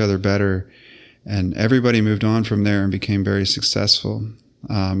making each other better. And everybody moved on from there and became very successful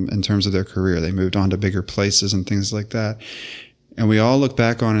in terms of their career. They moved on to bigger places and things like that. And we all look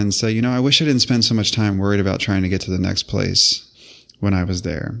back on it and say, I wish I didn't spend so much time worried about trying to get to the next place when I was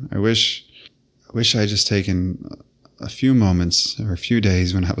there. I wish I just taken a few moments or a few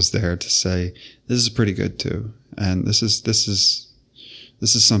days when I was there to say, this is pretty good too. And this is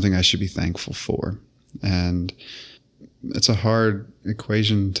something I should be thankful for. And it's a hard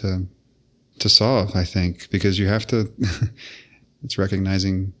equation to solve, I think, because you have to, it's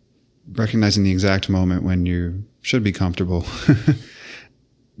recognizing the exact moment when you should be comfortable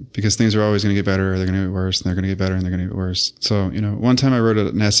because things are always going to get better or they're going to get worse and they're going to get better and they're going to get worse. So, one time I wrote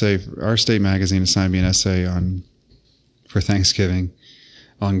an essay, Our Statemagazine assigned me an essay for Thanksgiving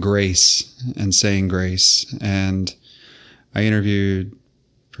on grace and saying grace. And I interviewed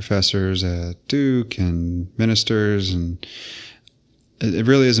professors at Duke and ministers, and it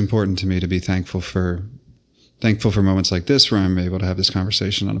really is important to me to be thankful for moments like this where I'm able to have this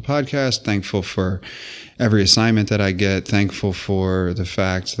conversation on a podcast, thankful for every assignment that I get, thankful for the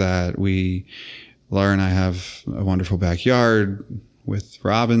fact that Laura and I have a wonderful backyard. with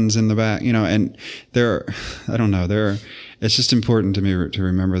robins in the back, and it's just important to me to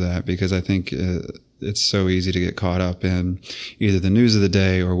remember that, because I think it's so easy to get caught up in either the news of the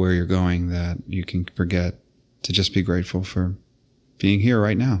day or where you're going that you can forget to just be grateful for being here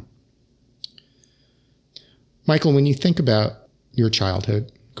right now. Michael, when you think about your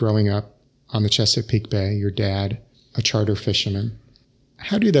childhood, growing up on the Chesapeake Bay, your dad, a charter fisherman,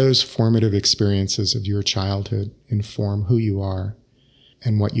 how do those formative experiences of your childhood inform who you are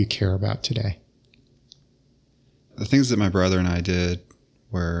and what you care about today? The things that my brother and I did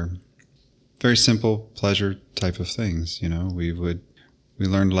were very simple pleasure type of things. We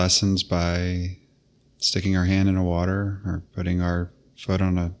learned lessons by sticking our hand in the water, or putting our foot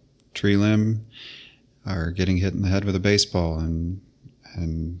on a tree limb, or getting hit in the head with a baseball and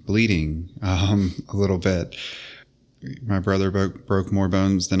bleeding a little bit. My brother broke more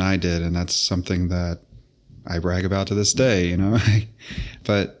bones than I did, and that's something that I brag about to this day,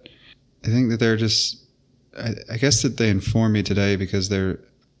 But I think that they're just, I guess that they inform me today because they're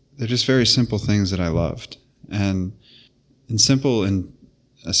just very simple things that I loved, and simple, and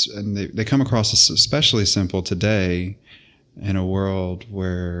they come across as especially simple today in a world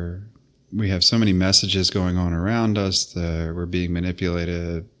where we have so many messages going on around us that we're being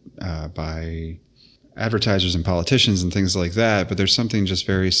manipulated by advertisers and politicians and things like that. But there's something just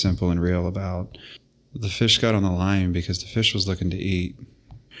very simple and real about the fish got on the line because the fish was looking to eat.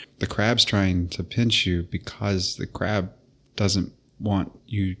 The crab's trying to pinch you because the crab doesn't want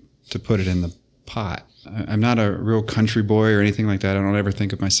you to put it in the pot. I'm not a real country boy or anything like that. I don't ever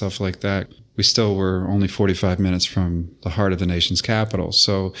think of myself like that. We still were only 45 minutes from the heart of the nation's capital.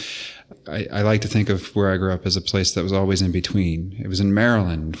 So I like to think of where I grew up as a place that was always in between. It was in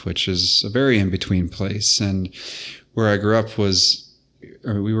Maryland, which is a very in-between place. And where I grew up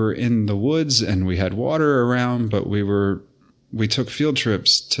we were in the woods and we had water around, but we took field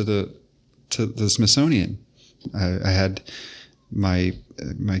trips to the Smithsonian. I had my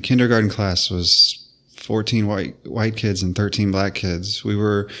kindergarten class was 14 white kids and 13 black kids. We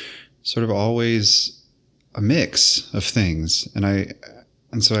were sort of always a mix of things. And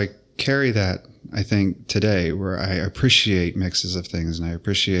so I carry that, I think, today, where I appreciate mixes of things, and I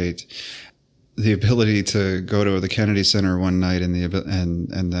appreciate the ability to go to the Kennedy Center one night and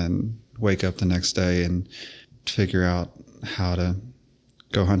then wake up the next day and figure out how to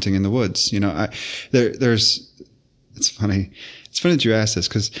go hunting in the woods. It's funny that you ask this,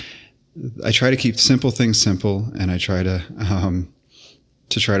 because I try to keep simple things simple, and I try to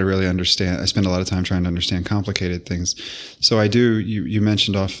try to really understand. I spend a lot of time trying to understand complicated things. So I do. You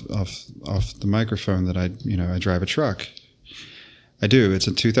mentioned off the microphone that I drive a truck. I do. It's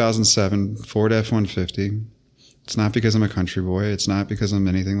a 2007 Ford F-150. It's not because I'm a country boy. It's not because I'm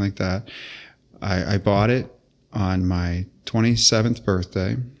anything like that. I bought it on my 27th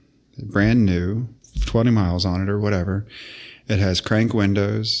birthday, brand new, 20 miles on it or whatever. It has crank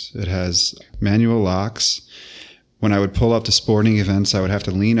windows. It has manual locks. When I would pull up to sporting events, I would have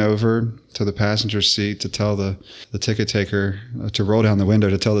to lean over to the passenger seat to tell the ticket taker, to roll down the window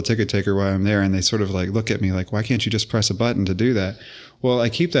to tell the ticket taker why I'm there. And they sort of look at me like, why can't you just press a button to do that? Well, I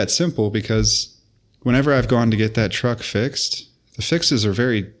keep that simple because whenever I've gone to get that truck fixed, the fixes are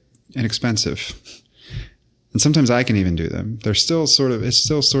very inexpensive. And sometimes I can even do them. It's still sort of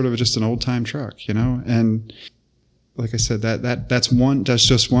just an old time truck, and like I said, that's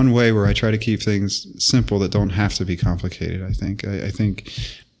just one way where I try to keep things simple that don't have to be complicated. I think,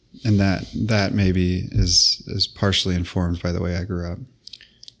 and that maybe is partially informed by the way I grew up.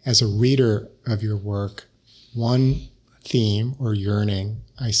 As a reader of your work, one theme or yearning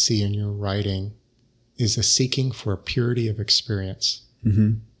I see in your writing is a seeking for a purity of experience.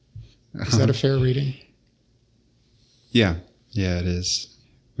 Mm-hmm. Is that a fair reading? Yeah, it is.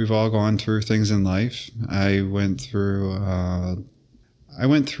 We've all gone through things in life. I went through a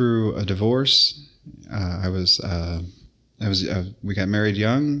divorce. We got married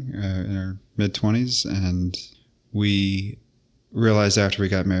young, in our mid-20s, and we realized after we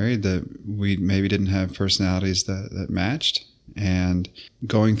got married that we maybe didn't have personalities that matched. And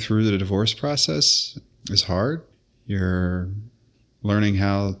going through the divorce process is hard. You're learning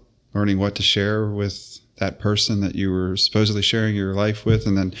what to share with that person that you were supposedly sharing your life with,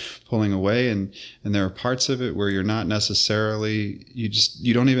 and then pulling away. And there are parts of it where you're not necessarily,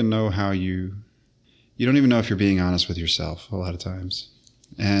 you don't even know if you're being honest with yourself a lot of times.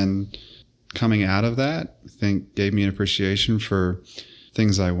 And coming out of that, I think, gave me an appreciation for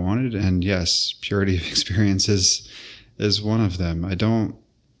things I wanted. And yes, purity of experience is one of them. I don't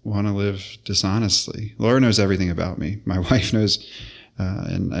want to live dishonestly. Laura knows everything about me. My wife knows,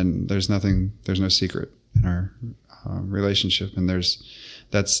 and there's no secret in our relationship. And that's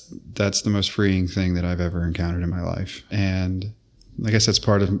the most freeing thing that I've ever encountered in my life. And I guess that's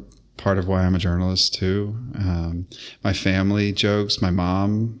part of why I'm a journalist too. My family jokes. My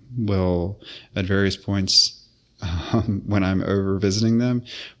mom will, at various points, when I'm over visiting them,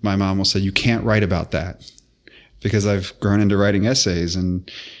 my mom will say, "You can't write about that," because I've grown into writing essays, and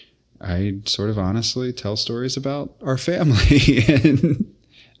I sort of honestly tell stories about our family. And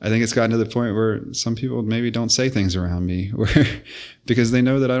I think it's gotten to the point where some people maybe don't say things around me because they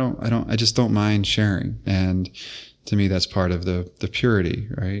know that I just don't mind sharing. And to me, that's part of the purity,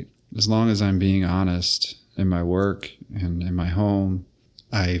 right? As long as I'm being honest in my work and in my home,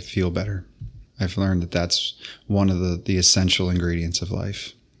 I feel better. I've learned that that's one of the essential ingredients of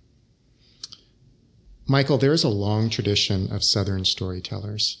life. Michael, there's a long tradition of Southern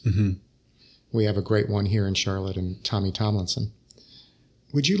storytellers. Mm-hmm. We have a great one here in Charlotte, and Tommy Tomlinson.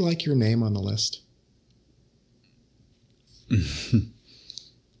 Would you like your name on the list?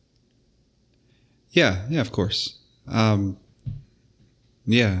 Yeah, of course.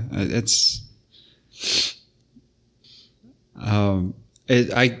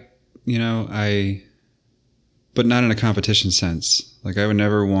 But not in a competition sense. Like, I would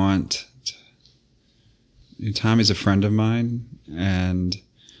never want, Tommy's a friend of mine, and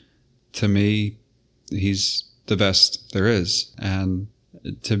to me, he's the best there is. And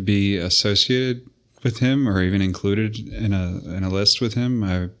to be associated with him or even included in a list with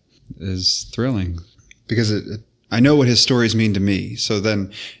him is thrilling, because I know what his stories mean to me. So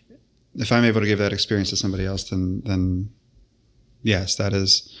then if I'm able to give that experience to somebody else, then yes, that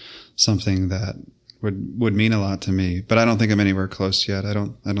is something that would mean a lot to me. But I don't think I'm anywhere close yet. I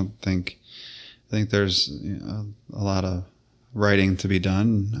think there's a lot of writing to be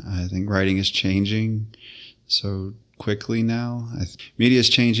done. I think writing is changing so quickly now. Media is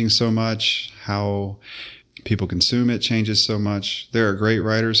changing so much. How people consume it changes so much. There are great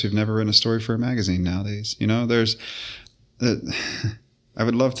writers who've never written a story for a magazine nowadays. I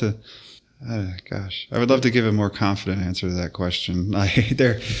would love to. I would love to give a more confident answer to that question.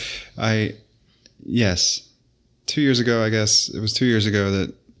 Yes. 2 years ago, I guess it was 2 years ago,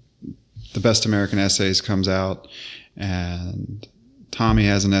 that the Best American Essays comes out, and Tommy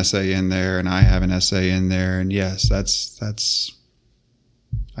has an essay in there, and I have an essay in there, and yes, that's.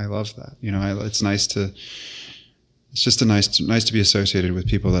 I love that. It's nice to. It's just nice to be associated with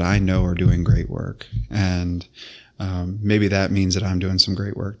people that I know are doing great work, and maybe that means that I'm doing some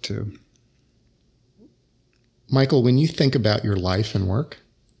great work too. Michael, when you think about your life and work,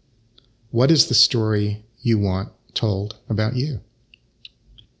 what is the story you want told about you?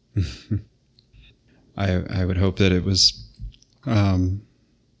 I would hope that it was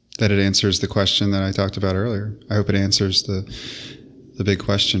that it answers the question that I talked about earlier. I hope it answers the big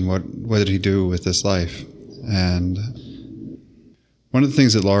question: what did he do with this life? And one of the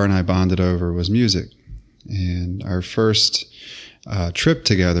things that Laura and I bonded over was music. And our first trip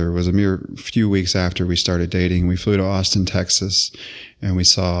together was a mere few weeks after we started dating. We flew to Austin, Texas, and we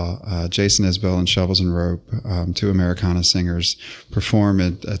saw Jason Isbell and Shovels and Rope, two Americana singers, perform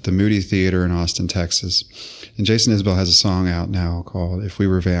at the Moody Theater in Austin, Texas. And Jason Isbell has a song out now called "If We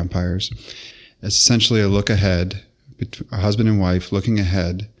Were Vampires." It's essentially a look ahead, a husband and wife looking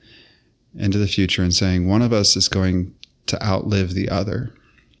ahead into the future and saying, one of us is going to outlive the other.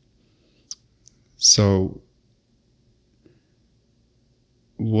 So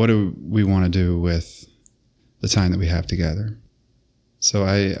what do we want to do with the time that we have together? So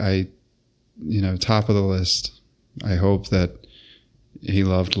I top of the list, I hope that he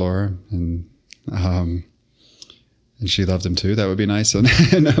loved Laura and she loved him too. That would be nice. So,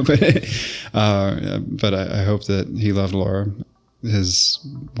 no, but I hope that he loved Laura is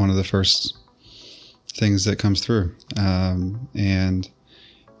one of the first things that comes through. And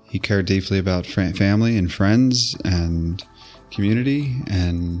he cared deeply about family and friends and community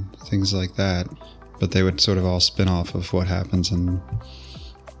and things like that. But they would sort of all spin off of what happens in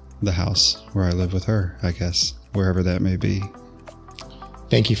the house where I live with her, I guess, wherever that may be.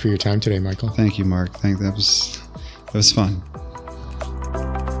 Thank you for your time today, Michael. Thank you, Mark. That was fun.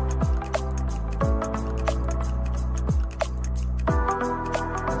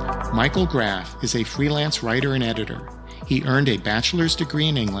 Michael Graff is a freelance writer and editor. He earned a bachelor's degree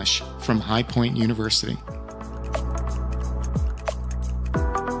in English from High Point University.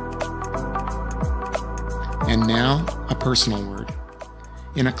 And now, a personal word.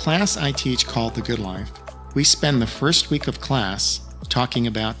 In a class I teach called The Good Life, we spend the first week of class talking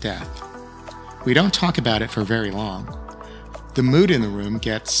about death. We don't talk about it for very long. The mood in the room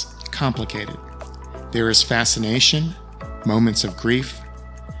gets complicated. There is fascination, moments of grief,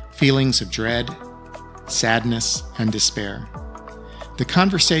 feelings of dread, sadness, and despair. The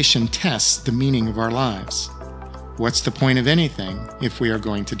conversation tests the meaning of our lives. What's the point of anything if we are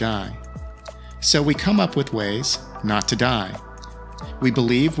going to die? So we come up with ways not to die. We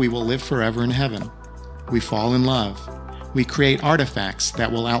believe we will live forever in heaven. We fall in love. We create artifacts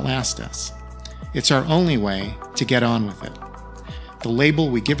that will outlast us. It's our only way to get on with it. The label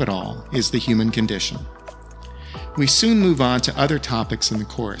we give it all is the human condition. We soon move on to other topics in the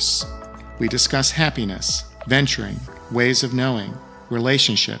course. We discuss happiness, venturing, ways of knowing,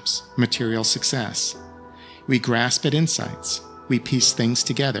 relationships, material success. We grasp at insights. We piece things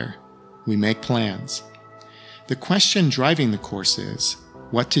together. We make plans. The question driving the course is,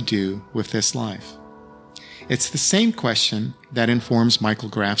 what to do with this life? It's the same question that informs Michael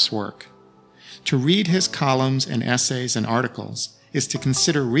Graff's work. To read his columns and essays and articles is to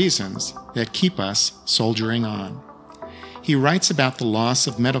consider reasons that keep us soldiering on. He writes about the loss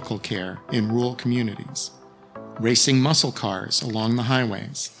of medical care in rural communities, racing muscle cars along the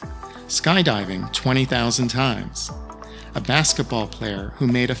highways, skydiving 20,000 times, a basketball player who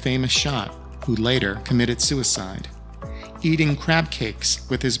made a famous shot who later committed suicide, eating crab cakes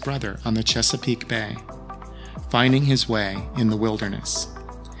with his brother on the Chesapeake Bay, finding his way in the wilderness.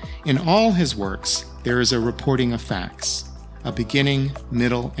 In all his works, there is a reporting of facts, a beginning,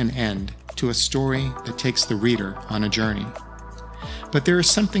 middle, and end to a story that takes the reader on a journey. But there is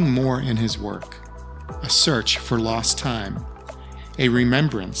something more in his work, a search for lost time, a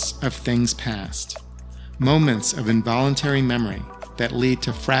remembrance of things past, moments of involuntary memory that lead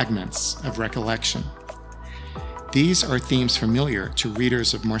to fragments of recollection. These are themes familiar to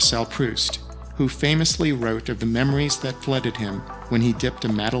readers of Marcel Proust, who famously wrote of the memories that flooded him when he dipped a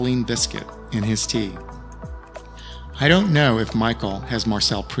Madeleine biscuit in his tea. I don't know if Michael has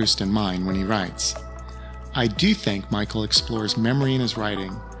Marcel Proust in mind when he writes. I do think Michael explores memory in his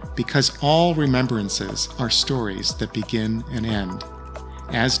writing because all remembrances are stories that begin and end,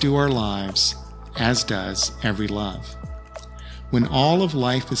 as do our lives, as does every love. When all of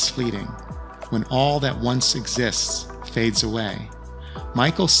life is fleeting, when all that once exists fades away,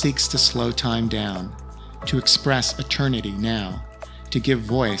 Michael seeks to slow time down, to express eternity now, to give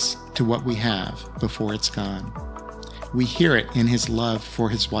voice to what we have before it's gone. We hear it in his love for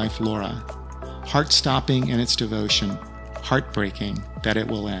his wife Laura, heart-stopping in its devotion, heartbreaking that it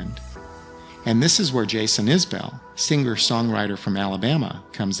will end. And this is where Jason Isbell, singer-songwriter from Alabama,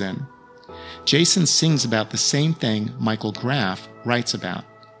 comes in. Jason sings about the same thing Michael Graff writes about,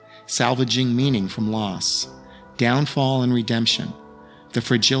 salvaging meaning from loss, downfall and redemption, the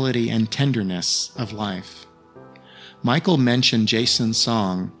fragility and tenderness of life. Michael mentioned Jason's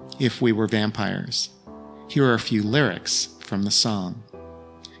song, If We Were Vampires. Here are a few lyrics from the song.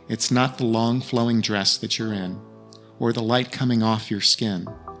 It's not the long flowing dress that you're in, or the light coming off your skin,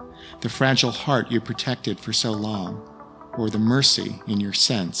 the fragile heart you protected for so long, or the mercy in your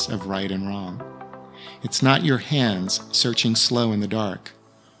sense of right and wrong. It's not your hands searching slow in the dark,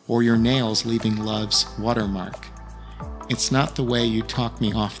 or your nails leaving love's watermark. It's not the way you talk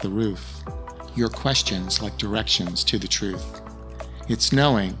me off the roof, your questions like directions to the truth. It's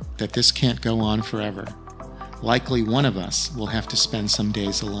knowing that this can't go on forever. Likely one of us will have to spend some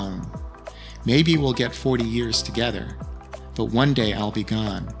days alone. Maybe we'll get 40 years together, but one day I'll be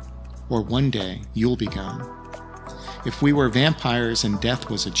gone, or one day you'll be gone. If we were vampires and death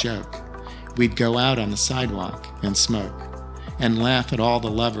was a joke, we'd go out on the sidewalk and smoke, and laugh at all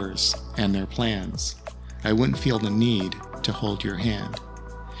the lovers and their plans. I wouldn't feel the need to hold your hand.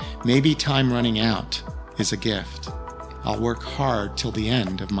 Maybe time running out is a gift. I'll work hard till the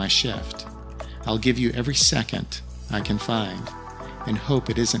end of my shift. I'll give you every second I can find, and hope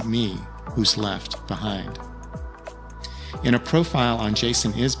it isn't me who's left behind. In a profile on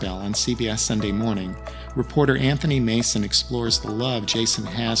Jason Isbell on CBS Sunday Morning, reporter Anthony Mason explores the love Jason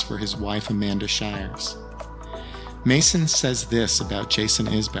has for his wife Amanda Shires. Mason says this about Jason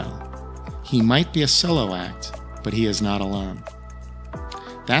Isbell. He might be a solo act, but he is not alone.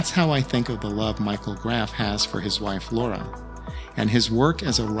 That's how I think of the love Michael Graff has for his wife Laura, and his work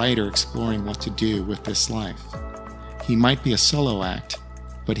as a writer exploring what to do with this life. He might be a solo act,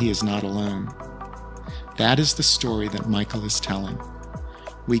 but he is not alone. That is the story that Michael is telling.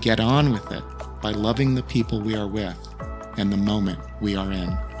 We get on with it by loving the people we are with and the moment we are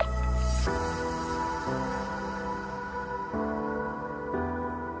in.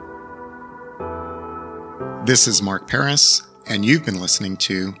 This is Mark Paris, and you've been listening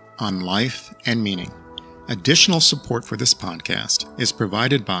to On Life and Meaning. Additional support for this podcast is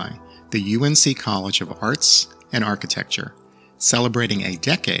provided by the UNC College of Arts and Architecture, celebrating a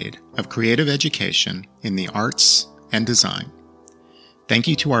decade of creative education in the arts and design. Thank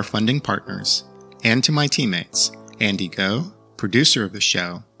you to our funding partners, and to my teammates, Andy Go, producer of the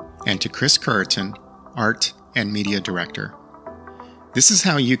show, and to Chris Curriton, art and media director. This is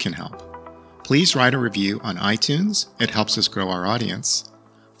how you can help. Please write a review on iTunes. It helps us grow our audience.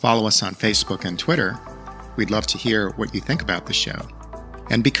 Follow us on Facebook and Twitter. We'd love to hear what you think about the show.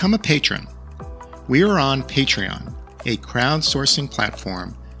 And become a patron. We are on Patreon, a crowdsourcing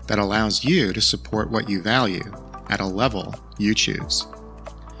platform that allows you to support what you value at a level you choose.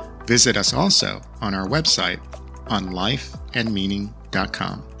 Visit us also on our website on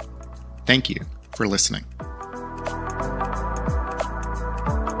lifeandmeaning.com. Thank you for listening.